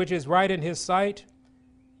that which is right in his sight,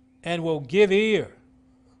 and will give ear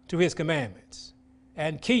to his commandments,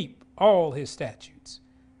 and keep all his statutes,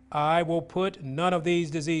 I will put none of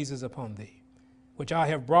these diseases upon thee, which I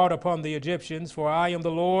have brought upon the Egyptians, for I am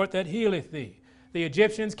the Lord that healeth thee. The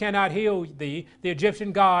Egyptians cannot heal thee. The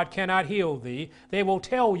Egyptian God cannot heal thee. They will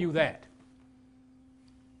tell you that.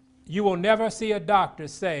 You will never see a doctor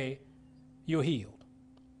say, you're healed,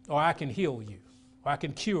 or I can heal you, or I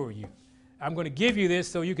can cure you. I'm going to give you this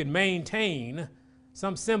so you can maintain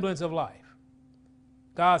some semblance of life.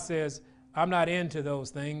 God says, I'm not into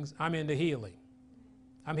those things. I'm into healing.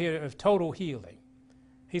 I'm here of total healing.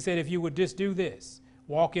 He said, if you would just do this,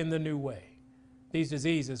 walk in the new way, these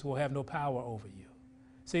diseases will have no power over you.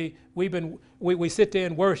 See, we sit there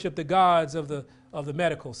and worship the gods of the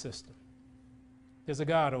medical system. There's a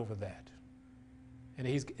God over that. And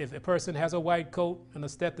if a person has a white coat and a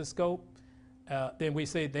stethoscope, then we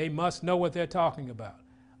say they must know what they're talking about.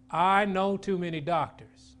 I know too many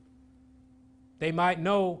doctors. They might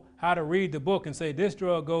know how to read the book and say this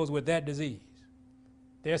drug goes with that disease.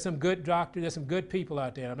 There's some good doctors, there's some good people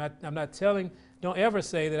out there. I'm not telling, don't ever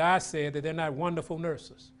say that I said that they're not wonderful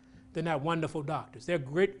nurses. They're not wonderful doctors. They're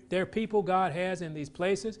great, they're people God has in these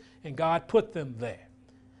places, and God put them there.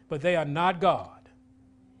 But they are not God.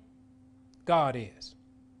 God is.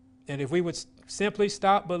 And if we would simply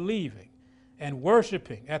stop believing and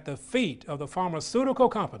worshiping at the feet of the pharmaceutical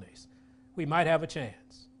companies, we might have a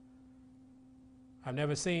chance. I've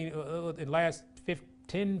never seen, in the last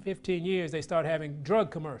 10, 15 years, they start having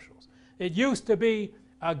drug commercials. It used to be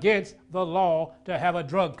against the law to have a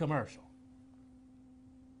drug commercial.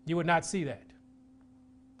 You would not see that.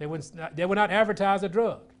 They would not advertise a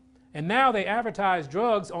drug. And now they advertise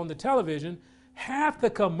drugs on the television. Half the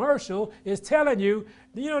commercial is telling you,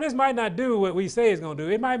 this might not do what we say it's going to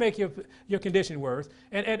do. It might make your condition worse.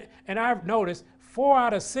 And I've noticed 4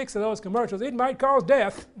 out of 6 of those commercials, it might cause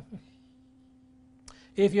death.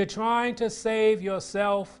 If you're trying to save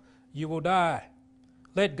yourself, you will die.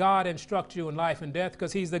 Let God instruct you in life and death,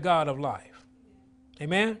 because he's the God of life.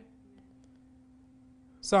 Amen?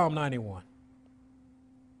 Psalm 91.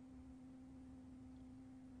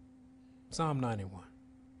 Psalm 91.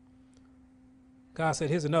 God said,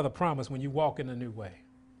 here's another promise when you walk in a new way.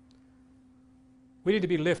 We need to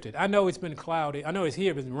be lifted. I know it's been cloudy. I know it's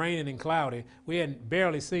here, it's been raining and cloudy. We hadn't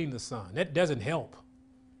barely seen the sun. That doesn't help.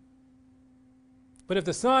 But if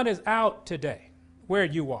the sun is out today, where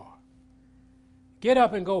you are, get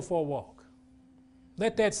up and go for a walk.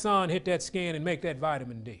 Let that sun hit that skin and make that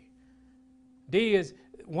vitamin D. D is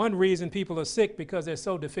one reason people are sick, because they're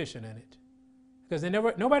so deficient in it. Because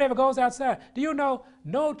nobody ever goes outside. Do you know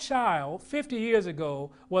no child 50 years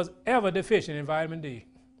ago was ever deficient in vitamin D?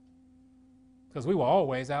 Because we were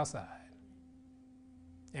always outside.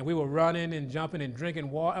 And we were running and jumping and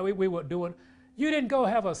drinking water. We were doing, you didn't go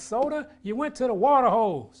have a soda, you went to the water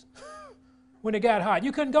hose when it got hot.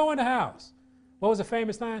 You couldn't go in the house. What was the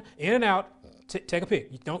famous line? In and out, take a pick.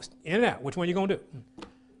 You don't, in and out, which one you gonna do?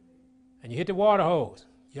 And you hit the water hose.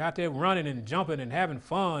 You're out there running and jumping and having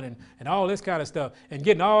fun and all this kind of stuff and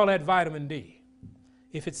getting all that vitamin D.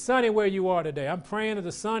 If it's sunny where you are today, I'm praying that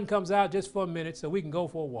the sun comes out just for a minute so we can go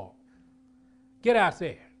for a walk. Get out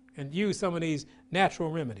there and use some of these natural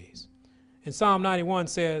remedies. And Psalm 91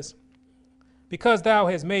 says, because thou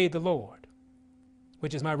hast made the Lord,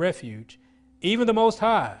 which is my refuge, even the Most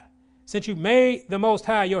High, since you made the Most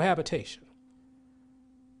High your habitation.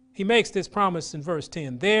 He makes this promise in verse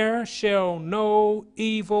 10, there shall no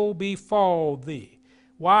evil befall thee.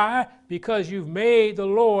 Why? Because you've made the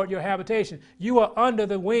Lord your habitation. You are under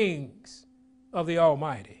the wings of the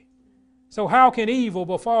Almighty. So how can evil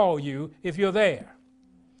befall you if you're there?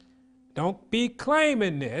 Don't be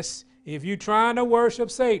claiming this if you're trying to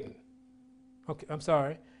worship Satan. Okay, I'm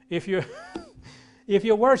sorry. If you're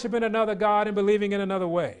worshiping another God and believing in another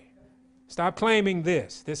way, stop claiming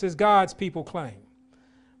this. This is God's people claim.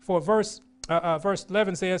 For verse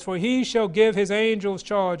 11 says, for he shall give his angels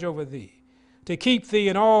charge over thee, to keep thee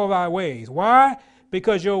in all thy ways. Why?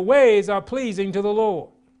 Because your ways are pleasing to the Lord.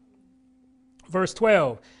 Verse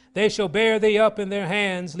 12, they shall bear thee up in their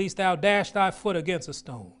hands, lest thou dash thy foot against a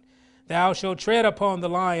stone. Thou shalt tread upon the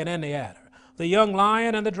lion and the adder. The young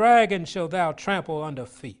lion and the dragon shalt thou trample under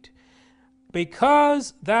feet.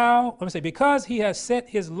 because he has set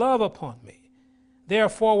his love upon me,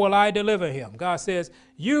 therefore will I deliver him. God says,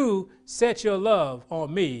 you set your love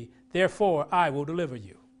on me, therefore I will deliver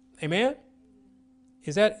you. Amen?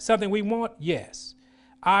 Is that something we want? Yes.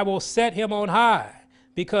 I will set him on high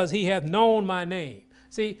because he hath known my name.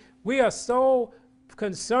 See, we are so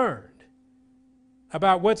concerned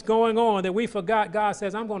about what's going on that we forgot God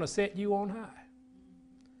says, I'm going to set you on high.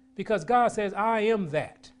 Because God says, I am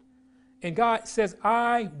that. And God says,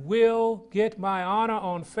 I will get my honor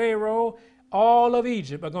on Pharaoh. All of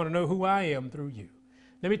Egypt are going to know who I am through you.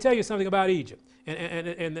 Let me tell you something about Egypt and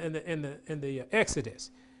the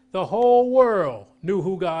Exodus. The whole world knew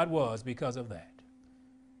who God was because of that.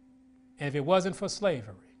 And if it wasn't for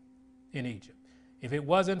slavery in Egypt, if it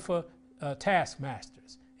wasn't for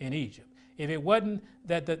taskmasters in Egypt, if it wasn't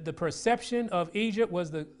that the perception of Egypt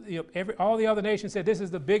was all the other nations said, this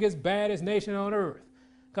is the biggest, baddest nation on earth.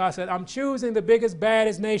 God said, I'm choosing the biggest,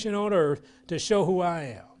 baddest nation on earth to show who I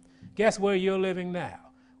am. Guess where you're living now?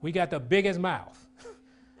 We got the biggest mouth.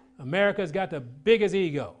 America's got the biggest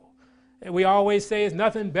ego. And we always say it's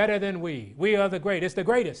nothing better than we. We are the great. It's the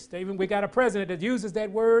greatest. Even we got a president that uses that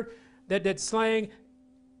word, that slang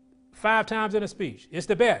 5 times in a speech. It's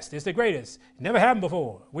the best. It's the greatest. It never happened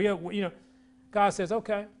before. God says,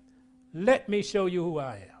 okay, let me show you who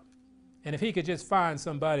I am. And if he could just find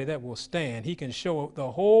somebody that will stand, he can show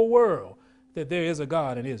the whole world that there is a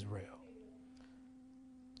God in Israel.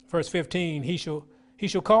 Verse 15, he shall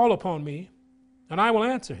call upon me, and I will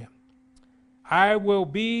answer him. I will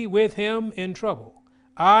be with him in trouble.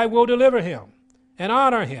 I will deliver him and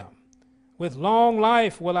honor him. With long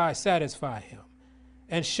life will I satisfy him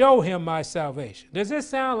and show him my salvation. Does this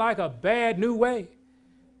sound like a bad new way?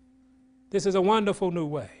 This is a wonderful new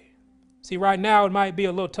way. See, right now it might be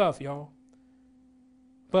a little tough, y'all.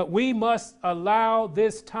 But we must allow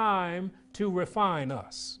this time to refine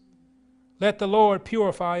us. Let the Lord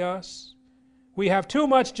purify us. We have too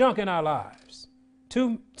much junk in our lives.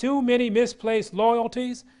 Too many misplaced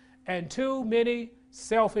loyalties and too many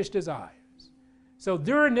selfish desires. So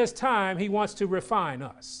during this time, he wants to refine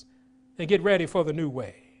us and get ready for the new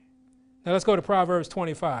way. Now let's go to Proverbs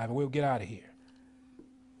 25 and we'll get out of here.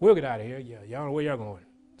 We'll get out of here. Yeah, y'all know where y'all going.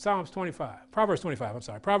 Proverbs 25. Proverbs 25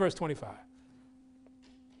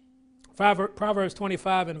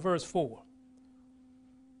 and verse 4.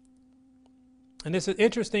 And it's an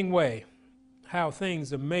interesting way how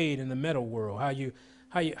things are made in the metal world, how you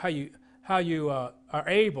are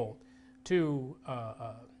able to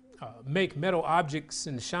make metal objects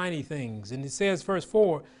and shiny things. And it says, verse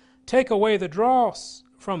 4, take away the dross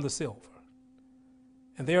from the silver,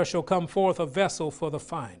 and there shall come forth a vessel for the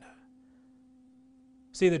finer.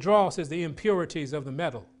 See, the dross is the impurities of the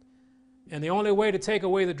metal. And the only way to take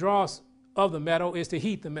away the dross of the metal is to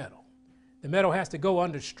heat the metal. The metal has to go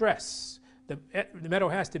under stress. The metal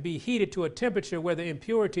has to be heated to a temperature where the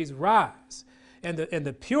impurities rise and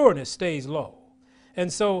the pureness stays low.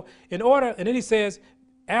 And so and then he says,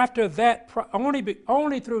 after that,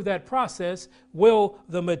 only through that process will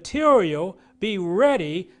the material be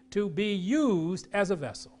ready to be used as a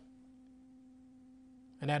vessel.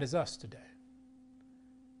 And that is us today.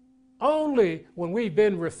 Only when we've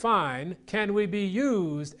been refined can we be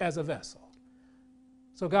used as a vessel.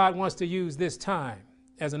 So God wants to use this time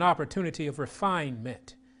as an opportunity of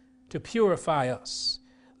refinement to purify us.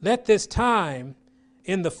 Let this time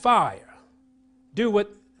in the fire do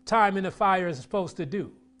what time in the fire is supposed to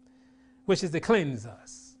do, which is to cleanse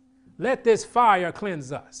us. Let this fire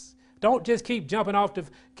cleanse us. Don't just keep jumping off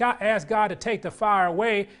ask God to take the fire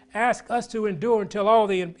away. Ask us to endure until all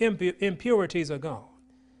the impurities are gone.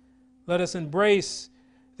 Let us embrace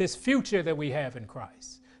this future that we have in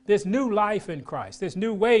Christ, this new life in Christ, this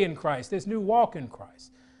new way in Christ, this new walk in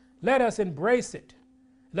Christ. Let us embrace it.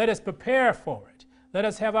 Let us prepare for it. Let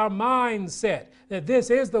us have our minds set that this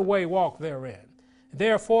is the way, walk therein.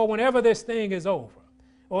 Therefore, whenever this thing is over,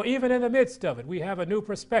 or even in the midst of it, we have a new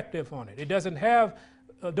perspective on it. It doesn't have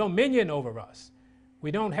dominion over us.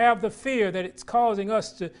 We don't have the fear that it's causing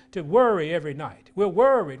us to worry every night. We're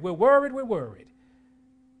worried.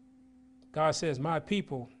 God says, my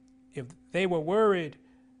people, if they were worried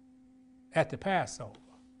at the Passover,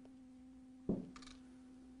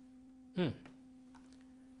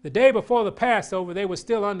 the day before the Passover, they were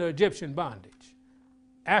still under Egyptian bondage.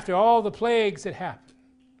 After all the plagues had happened,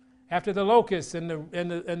 after the locusts and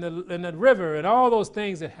the river and all those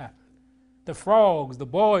things that happened, the frogs, the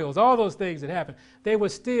boils, all those things that happened, they were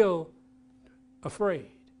still afraid.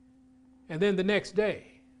 And then the next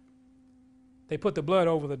day, they put the blood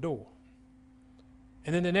over the door.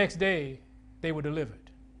 And then the next day, they were delivered.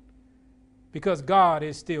 Because God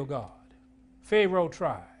is still God. Pharaoh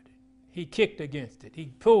tried. He kicked against it.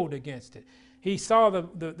 He pulled against it. He saw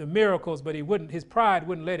the miracles, but his pride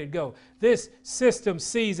wouldn't let it go. This system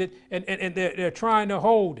sees it, and they're trying to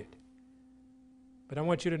hold it. But I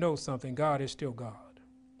want you to know something. God is still God.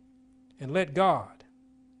 And let God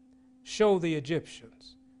show the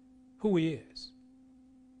Egyptians who he is.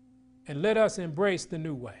 And let us embrace the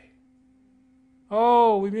new way.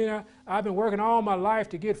 Oh, I've been working all my life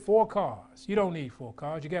to get 4 cars. You don't need 4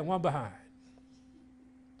 cars. You got one behind.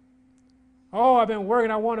 Oh, I've been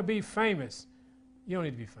working. I want to be famous. You don't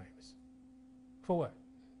need to be famous. For what?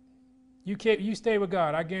 You stay with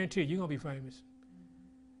God. I guarantee you're going to be famous.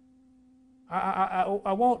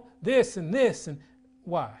 I want this and this. And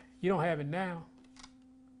why? You don't have it now.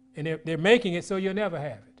 And they're making it so you'll never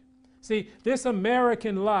have it. See, this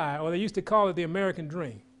American lie, or they used to call it the American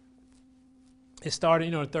dream. It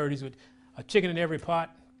started, in the 30s with a chicken in every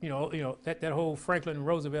pot, that whole Franklin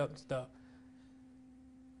Roosevelt stuff.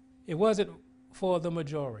 It wasn't for the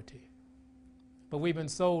majority, but we've been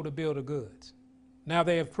sold a bill of goods. Now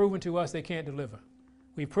they have proven to us they can't deliver.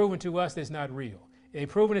 We've proven to us that it's not real. They've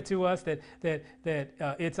proven it to us that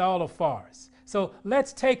it's all a farce. So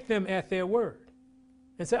let's take them at their word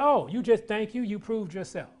and say, oh, you proved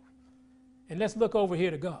yourself. And let's look over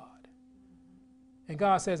here to God. And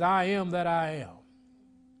God says, I am that I am.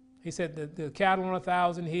 He said, the cattle on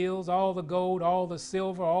 1,000 hills, all the gold, all the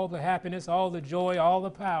silver, all the happiness, all the joy, all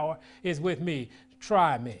the power is with me.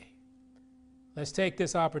 Try me. Let's take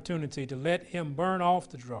this opportunity to let him burn off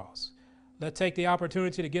the dross. Let's take the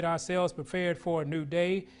opportunity to get ourselves prepared for a new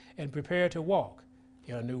day and prepare to walk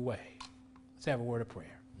in a new way. Let's have a word of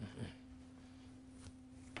prayer.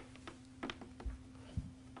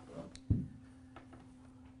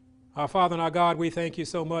 Our Father and our God, we thank you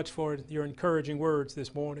so much for your encouraging words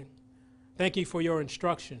this morning. Thank you for your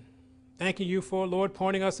instruction. Thanking you for, Lord,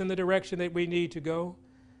 pointing us in the direction that we need to go.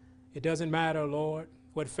 It doesn't matter, Lord,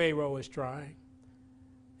 what Pharaoh is trying.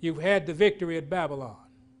 You've had the victory at Babylon.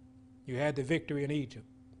 You had the victory in Egypt.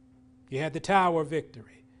 You had the tower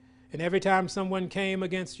victory. And every time someone came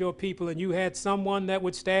against your people and you had someone that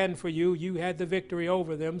would stand for you, you had the victory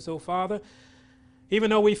over them. So, Father, even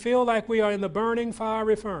though we feel like we are in the burning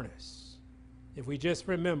fiery furnace, if we just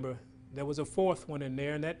remember there was a 4th one in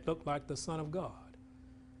there, and that looked like the Son of God.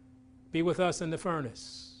 Be with us in the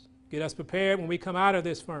furnace. Get us prepared when we come out of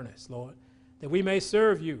this furnace, Lord, that we may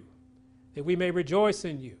serve you, that we may rejoice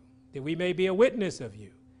in you, that we may be a witness of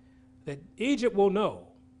you, that Egypt will know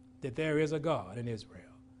that there is a God in Israel.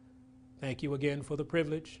 Thank you again for the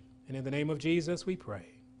privilege, and in the name of Jesus we pray.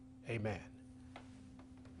 Amen.